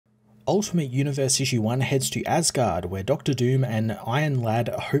Ultimate Universe Issue 1 heads to Asgard, where Dr. Doom and Iron Lad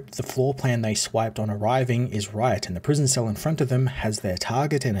hope the floor plan they swiped on arriving is right and the prison cell in front of them has their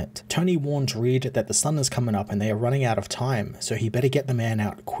target in it. Tony warns Reed that the sun is coming up and they are running out of time, so he better get the man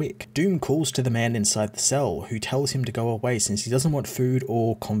out quick. Doom calls to the man inside the cell, who tells him to go away since he doesn't want food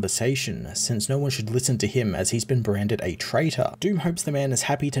or conversation, since no one should listen to him as he's been branded a traitor. Doom hopes the man is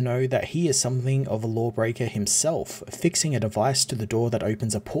happy to know that he is something of a lawbreaker himself, fixing a device to the door that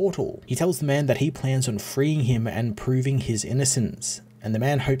opens a portal. He tells the man that he plans on freeing him and proving his innocence, and the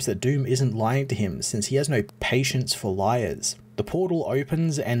man hopes that Doom isn't lying to him since he has no patience for liars. The portal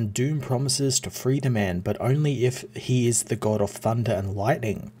opens and Doom promises to free the man, but only if he is the god of thunder and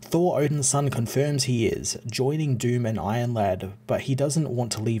lightning. Thor Odin's son confirms he is, joining Doom and Iron Lad, but he doesn't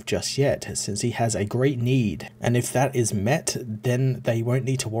want to leave just yet since he has a great need, and if that is met, then they won't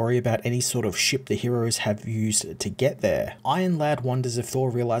need to worry about any sort of ship the heroes have used to get there. Iron Lad wonders if Thor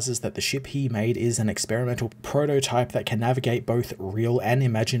realizes that the ship he made is an experimental prototype that can navigate both real and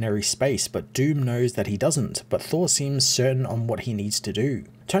imaginary space, but Doom knows that he doesn't, but Thor seems certain on what he needs to do.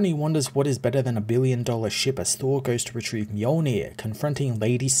 Tony wonders what is better than $1 billion ship as Thor goes to retrieve Mjolnir, confronting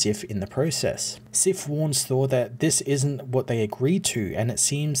Lady Sif in the process. Sif warns Thor that this isn't what they agreed to, and it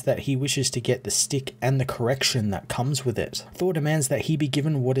seems that he wishes to get the stick and the correction that comes with it. Thor demands that he be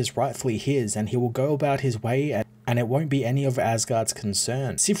given what is rightfully his, and he will go about his way and it won't be any of Asgard's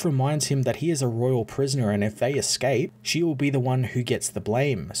concern. Sif reminds him that he is a royal prisoner, and if they escape, she will be the one who gets the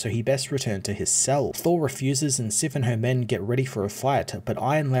blame, so he best return to his cell. Thor refuses and Sif and her men get ready for a fight, but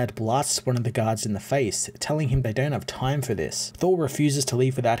Iron Lad blasts one of the guards in the face, telling him they don't have time for this. Thor refuses to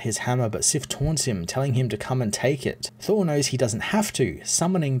leave without his hammer, but Sif taunts him, telling him to come and take it. Thor knows he doesn't have to,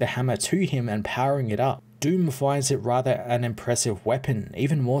 summoning the hammer to him and powering it up. Doom finds it rather an impressive weapon,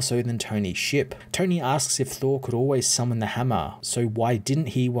 even more so than Tony's ship. Tony asks if Thor could always summon the hammer, so why didn't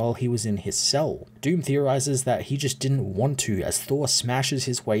he while he was in his cell? Doom theorizes that he just didn't want to, as Thor smashes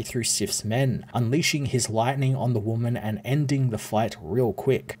his way through Sif's men, unleashing his lightning on the woman and ending the fight real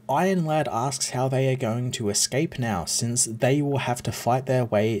quick. Iron Lad asks how they are going to escape now, since they will have to fight their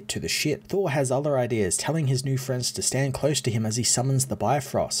way to the ship. Thor has other ideas, telling his new friends to stand close to him as he summons the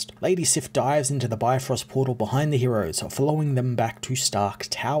Bifrost. Lady Sif dives into the Bifrost portal behind the heroes, following them back to Stark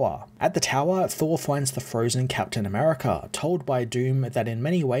Tower. At the tower, Thor finds the frozen Captain America, told by Doom that in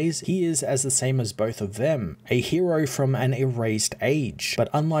many ways he is as the same as both of them, a hero from an erased age. But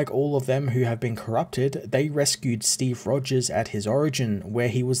unlike all of them who have been corrupted, they rescued Steve Rogers at his origin, where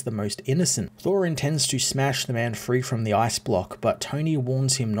he was the most innocent. Thor intends to smash the man free from the ice block, but Tony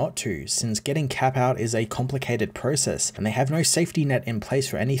warns him not to, since getting Cap out is a complicated process, and they have no safety net in place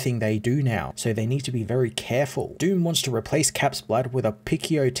for anything they do now, so they need to be very careful. Doom wants to replace Cap's blood with a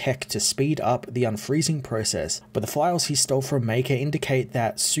Pichio-tech to speed up the unfreezing process, but the files he stole from Maker indicate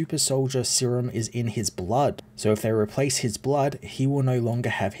that super soldier serum is in his blood, so if they replace his blood, he will no longer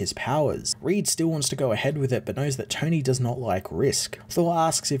have his powers. Reed still wants to go ahead with it, but knows that Tony does not like risk. Thor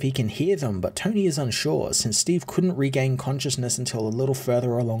asks if he can hear them, but Tony is unsure, since Steve couldn't regain consciousness until a little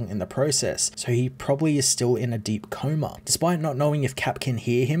further along in the process, so he probably is still in a deep coma. Despite not knowing if Cap can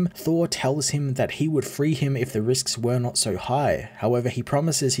hear him, Thor tells him that he would free him if the risks were not so high. However, he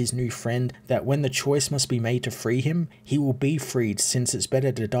promises his new friend that when the choice must be made to free him, he will be freed, since it's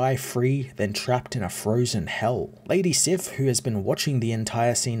better to die free than trapped in a frozen hell. Lady Sif, who has been watching the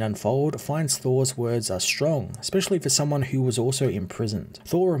entire scene unfold, finds Thor's words are strong, especially for someone who was also imprisoned.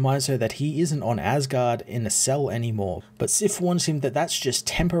 Thor reminds her that he isn't on Asgard in a cell anymore, but Sif warns him that that's just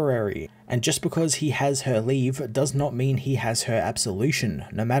temporary, and just because he has her leave does not mean he has her absolution,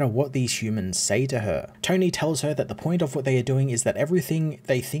 no matter what these humans say to her. Tony tells her that the point of what they are doing is that everything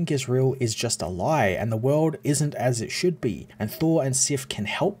they think is real is just a lie, and the world isn't as it should be, and Thor and Sif can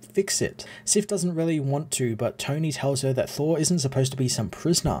help fix it. Sif doesn't really want to, but Tony tells her that Thor isn't supposed to be some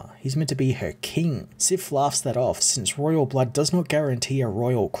prisoner, he's meant to be her king. Sif laughs that off, since royal blood does not guarantee a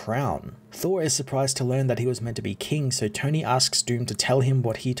royal crown. Thor is surprised to learn that he was meant to be king, so Tony asks Doom to tell him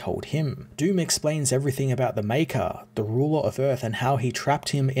what he told him. Doom explains everything about the Maker, the ruler of Earth, and how he trapped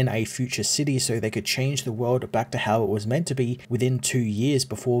him in a future city so they could change the world back to how it was meant to be within 2 years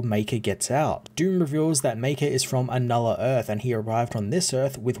before Maker gets out. Doom reveals that Maker is from another Earth, and he arrived on this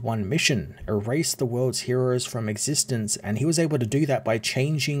Earth with one mission: erase the world's heroes from existence, and he was able to do that by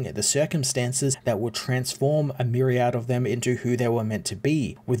changing the circumstances that would transform a myriad of them into who they were meant to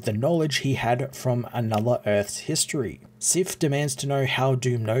be, with the knowledge he had from another Earth's history. Sif demands to know how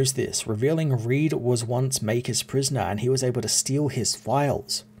Doom knows this, revealing Reed was once Maker's prisoner and he was able to steal his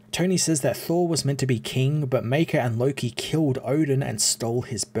files. Tony says that Thor was meant to be king, but Maker and Loki killed Odin and stole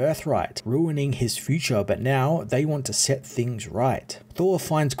his birthright, ruining his future, but now they want to set things right. Thor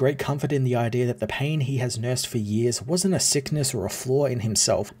finds great comfort in the idea that the pain he has nursed for years wasn't a sickness or a flaw in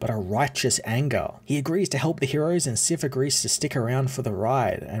himself, but a righteous anger. He agrees to help the heroes, and Sif agrees to stick around for the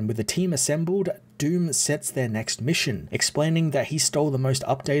ride, and with the team assembled, Doom sets their next mission, explaining that he stole the most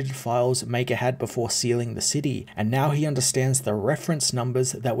updated files Maker had before sealing the city, and now he understands the reference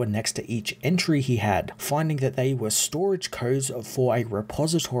numbers that were next to each entry he had, finding that they were storage codes for a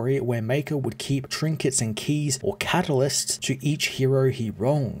repository where Maker would keep trinkets and keys or catalysts to each hero he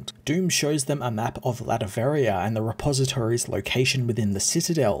wronged. Doom shows them a map of Latveria and the repository's location within the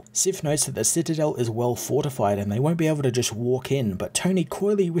Citadel. Sif notes that the Citadel is well fortified and they won't be able to just walk in, but Tony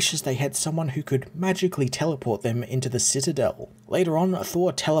coyly wishes they had someone who could magically teleport them into the Citadel. Later on,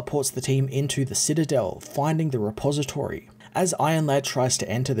 Thor teleports the team into the Citadel, finding the repository. As Iron Lad tries to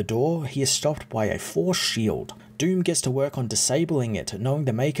enter the door, he is stopped by a force shield. Doom gets to work on disabling it, knowing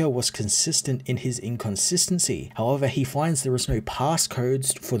the Maker was consistent in his inconsistency. However, he finds there is no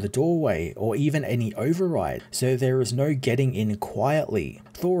passcodes for the doorway or even any override, so there is no getting in quietly.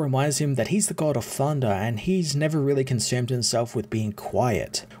 Thor reminds him that he's the god of thunder and he's never really concerned himself with being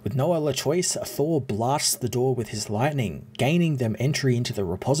quiet. With no other choice, Thor blasts the door with his lightning, gaining them entry into the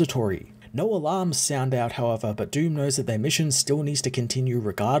repository. No alarms sound out, however, but Doom knows that their mission still needs to continue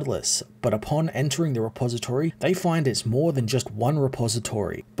regardless. But upon entering the repository, they find it's more than just one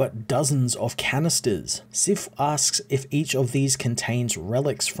repository, but dozens of canisters. Sif asks if each of these contains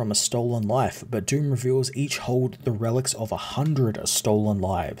relics from a stolen life, but Doom reveals each hold the relics of 100 stolen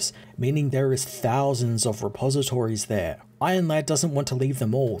lives, meaning there is thousands of repositories there. Iron Lad doesn't want to leave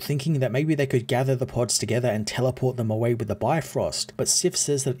them all, thinking that maybe they could gather the pods together and teleport them away with the Bifrost, but Sif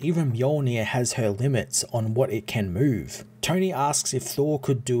says that even Mjolnir has her limits on what it can move. Tony asks if Thor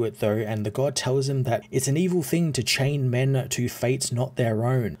could do it though, and the god tells him that it's an evil thing to chain men to fates not their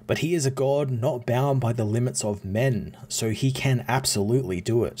own, but he is a god not bound by the limits of men, so he can absolutely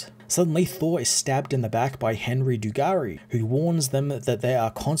do it. Suddenly, Thor is stabbed in the back by Henry Dugari, who warns them that there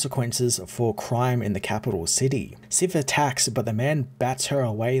are consequences for crime in the capital city. Sif attacks, but the man bats her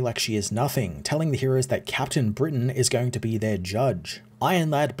away like she is nothing, telling the heroes that Captain Britain is going to be their judge.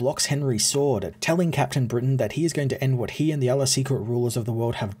 Iron Lad blocks Henry's sword, telling Captain Britain that he is going to end what he and the other secret rulers of the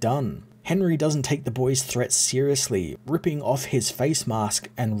world have done. Henry doesn't take the boy's threats seriously, ripping off his face mask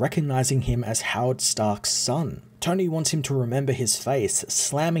and recognizing him as Howard Stark's son. Tony wants him to remember his face,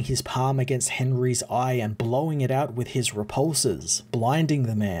 slamming his palm against Henry's eye and blowing it out with his repulsors, blinding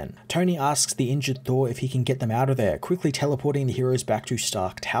the man. Tony asks the injured Thor if he can get them out of there, quickly teleporting the heroes back to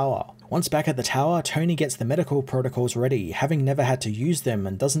Stark Tower. Once back at the tower, Tony gets the medical protocols ready, having never had to use them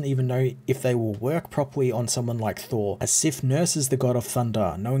and doesn't even know if they will work properly on someone like Thor, as Sif nurses the god of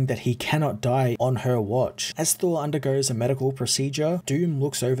thunder, knowing that he cannot die on her watch. As Thor undergoes a medical procedure, Doom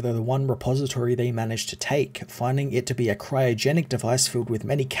looks over the one repository they managed to take, finding it to be a cryogenic device filled with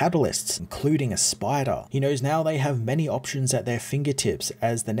many catalysts, including a spider. He knows now they have many options at their fingertips,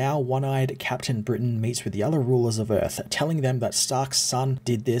 as the now one-eyed Captain Britain meets with the other rulers of Earth, telling them that Stark's son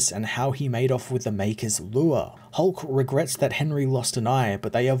did this and how he made off with the Maker's lure. Hulk regrets that Henry lost an eye,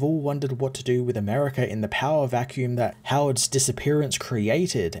 but they have all wondered what to do with America in the power vacuum that Howard's disappearance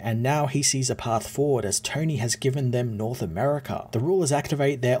created, and now he sees a path forward as Tony has given them North America. The rulers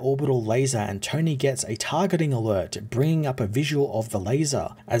activate their orbital laser and Tony gets a targeting alert, bringing up a visual of the laser,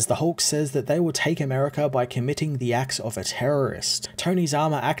 as the Hulk says that they will take America by committing the acts of a terrorist. Tony's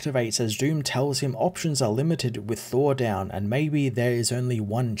armor activates as Doom tells him options are limited with Thor down and maybe there is only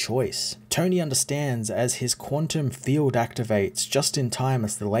one choice. Tony understands as his quantum field activates just in time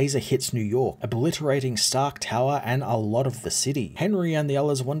as the laser hits New York, obliterating Stark Tower and a lot of the city. Henry and the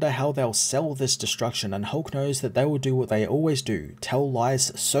others wonder how they'll sell this destruction, and Hulk knows that they will do what they always do, tell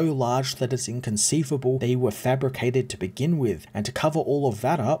lies so large that it's inconceivable they were fabricated to begin with, and to cover all of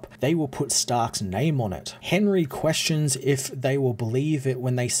that up, they will put Stark's name on it. Henry questions if they will believe it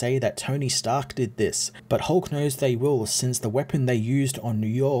when they say that Tony Stark did this, but Hulk knows they will since the weapon they used on New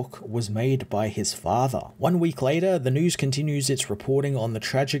York was made by his father. 1 week later, the news continues its reporting on the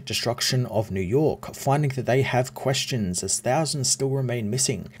tragic destruction of New York, finding that they have questions as thousands still remain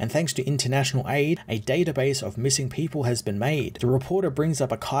missing, and thanks to international aid, a database of missing people has been made. The reporter brings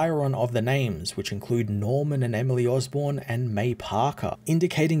up a chyron of the names, which include Norman and Emily Osborn and May Parker,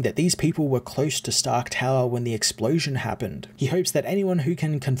 indicating that these people were close to Stark Tower when the explosion happened. He hopes that anyone who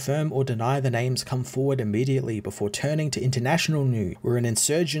can confirm or deny the names come forward immediately before turning to international news, where an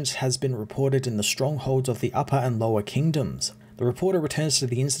insurgence has been reported in the strongholds of the Upper and Lower Kingdoms. The reporter returns to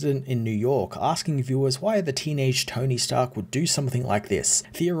the incident in New York, asking viewers why the teenage Tony Stark would do something like this,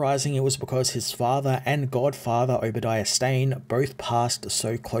 theorizing it was because his father and godfather Obadiah Stane both passed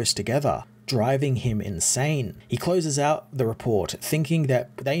so close together, driving him insane. He closes out the report, thinking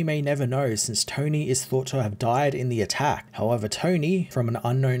that they may never know since Tony is thought to have died in the attack. However, Tony, from an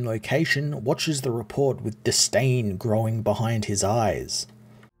unknown location, watches the report with disdain growing behind his eyes.